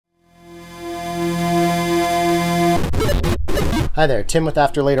Hi there, Tim with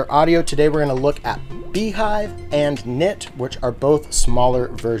After Later Audio. Today we're going to look at Beehive and Knit, which are both smaller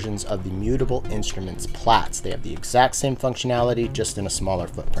versions of the Mutable Instruments Plaits. They have the exact same functionality, just in a smaller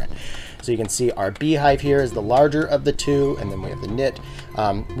footprint. So you can see our Beehive here is the larger of the two, and then we have the Knit.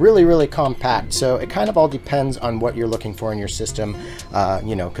 Really compact. So it kind of all depends on what you're looking for in your system,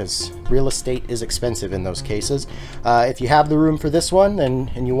 because real estate is expensive in those cases. If you have the room for this one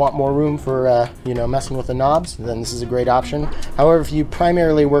and you want more room for, messing with the knobs, then this is a great option. However, if you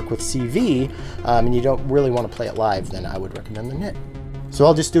primarily work with CV and you don't really want to play it live, then I would recommend the Knit. So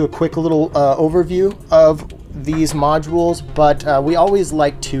I'll just do a quick little overview of these modules, but we always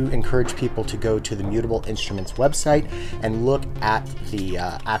like to encourage people to go to the Mutable Instruments website and look at the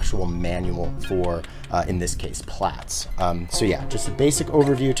actual manual for, in this case, Plaits. So yeah, just a basic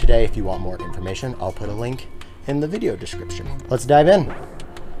overview today. If you want more information, I'll put a link in the video description. Let's dive in.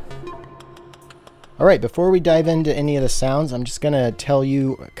 All right, before we dive into any of the sounds, I'm just going to tell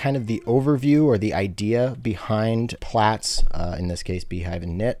you kind of the overview or the idea behind Plaits, in this case Beehive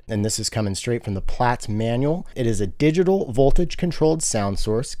and Knit, and this is coming straight from the Plaits manual. It is a digital voltage controlled sound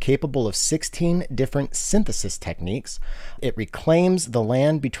source capable of 16 different synthesis techniques. It reclaims the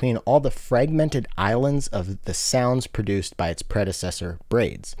land between all the fragmented islands of the sounds produced by its predecessor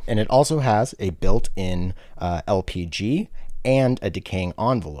braids. And it also has a built-in LPG and a decaying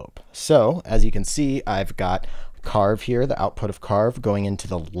envelope. So as you can see, I've got Carve here, the output of Carve going into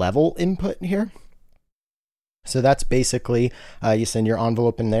the level input here. So that's basically, you send your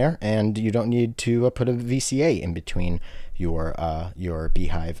envelope in there and you don't need to put a VCA in between your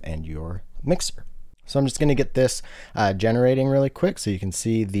Beehive and your mixer. So I'm just going to get this generating really quick so you can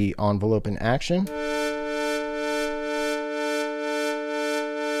see the envelope in action.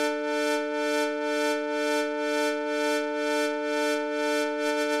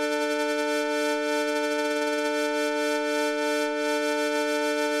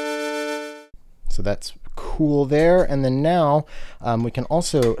 So that's cool there. And then now we can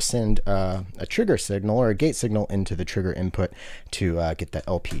also send a trigger signal or a gate signal into the trigger input to get that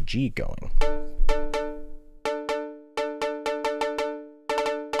LPG going.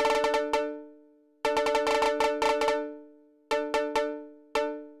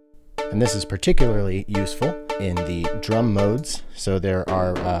 And this is particularly useful in the drum modes. So there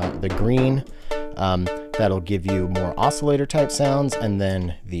are the green, that'll give you more oscillator type sounds, and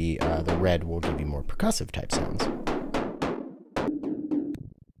then the red will give you more percussive type sounds.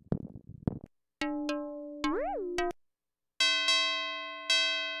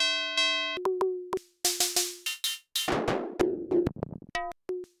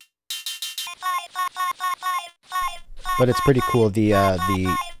 But it's pretty cool. The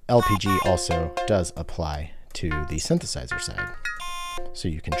LPG also does apply to the synthesizer side. So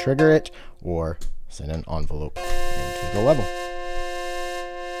you can trigger it or send an envelope into the level.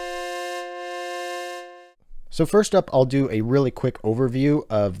 So first up, I'll do a really quick overview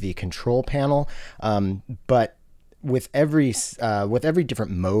of the control panel, but with every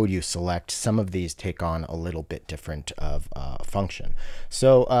different mode you select, some of these take on a little bit different of function.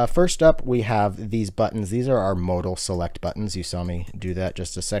 So first up, we have these buttons. These are our modal select buttons. You saw me do that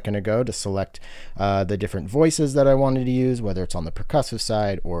just a second ago to select the different voices that I wanted to use, whether it's on the percussive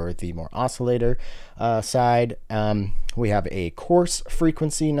side or the more oscillator side. We have a coarse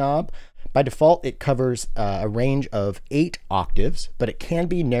frequency knob. By default, it covers a range of 8 octaves, but it can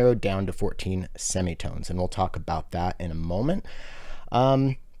be narrowed down to 14 semitones, and we'll talk about that in a moment.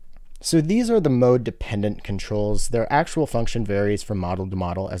 So these are the mode-dependent controls. Their actual function varies from model to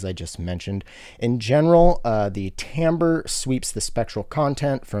model, as I just mentioned. In general, the timbre sweeps the spectral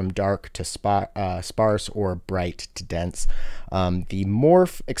content from dark to sparse or bright to dense. The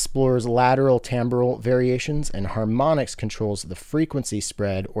morph explores lateral timbral variations, and harmonics controls the frequency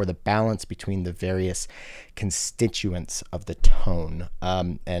spread or the balance between the various constituents of the tone.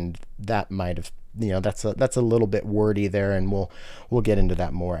 And that might have, that's a little bit wordy there, and we'll get into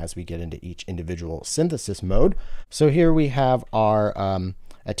that more as we get into each individual synthesis mode. So here we have our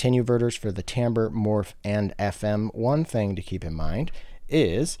attenuverters for the timbre, morph, and FM. One thing to keep in mind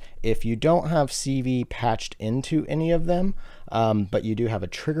is if you don't have CV patched into any of them, but you do have a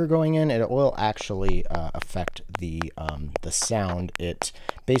trigger going in, it will actually affect the sound. It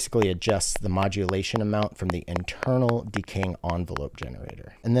basically adjusts the modulation amount from the internal decaying envelope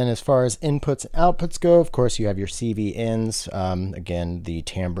generator. And then as far as inputs and outputs go, of course, you have your CV ins. Again, the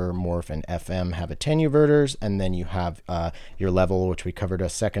timbre, morph, and FM have attenuverters, and then you have your level, which we covered a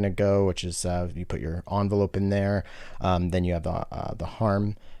second ago, which is you put your envelope in there. Then you have the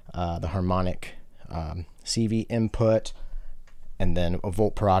harmonic CV input. and then a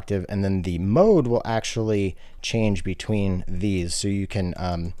volt per octave, and then the mode will actually change between these. So you can,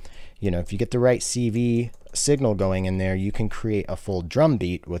 you know, if you get the right CV signal going in there, you can create a full drum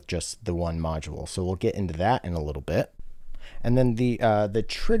beat with just the one module. So we'll get into that in a little bit. And then the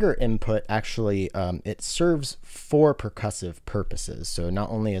trigger input actually, it serves for percussive purposes. So not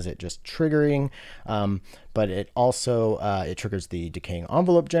only is it just triggering, but it also it triggers the decaying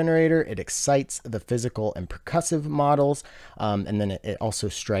envelope generator. It excites the physical and percussive models, and then it also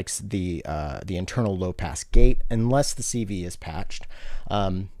strikes the internal low pass gate unless the CV is patched,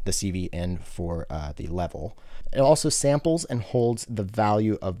 the CV in for the level. It also samples and holds the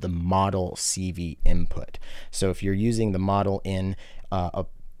value of the model CV input. So if you're using the model in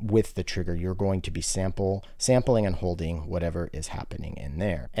with the trigger, you're going to be sampling and holding whatever is happening in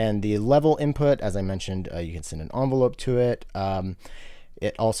there. And the level input, as I mentioned, you can send an envelope to it.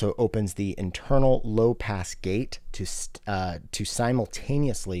 It also opens the internal low pass gate to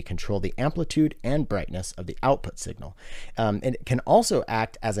simultaneously control the amplitude and brightness of the output signal. And it can also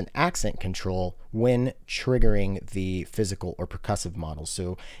act as an accent control when triggering the physical or percussive models.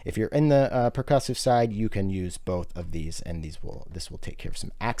 So if you're in the percussive side, you can use both of these, and this will take care of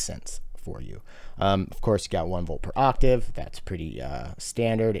some accents for you. Of course, you got 1 volt per octave. That's pretty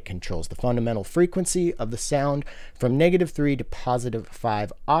standard. It controls the fundamental frequency of the sound from -3 to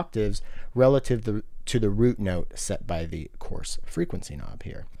 +5 octaves relative to the root note set by the coarse frequency knob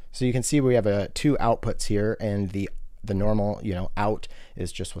here. So you can see we have 2 outputs here, and the normal, you know, out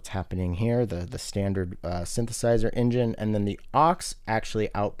is just what's happening here, the standard synthesizer engine, and then the aux actually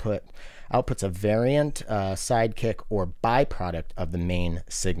outputs a variant, sidekick, or byproduct of the main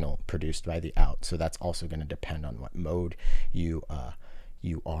signal produced by the out. So that's also going to depend on what mode you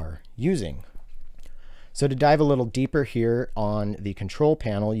are using. So to dive a little deeper here on the control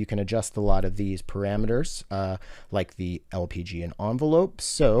panel, you can adjust a lot of these parameters, like the LPG and envelope.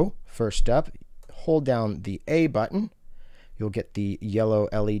 So first up, hold down the A button. You'll get the yellow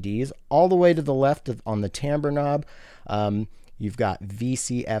LEDs. All the way to the left on the timbre knob, you've got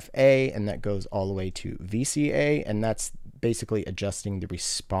VCFA, and that goes all the way to VCA, and that's basically adjusting the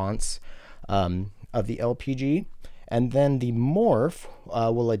response of the LPG. And then the morph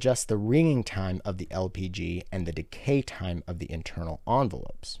will adjust the ringing time of the LPG and the decay time of the internal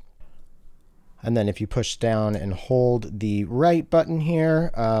envelopes. And then if you push down and hold the right button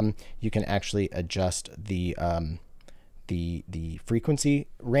here, you can actually adjust the frequency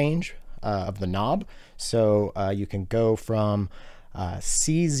range of the knob. So you can go from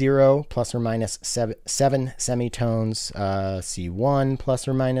C0 plus or minus 7 semitones, C1 plus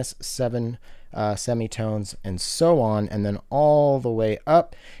or minus 7 semitones, and so on, and then all the way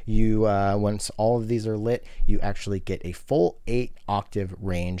up. You once all of these are lit, you actually get a full 8 octave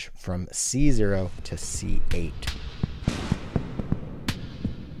range from C0 to C8.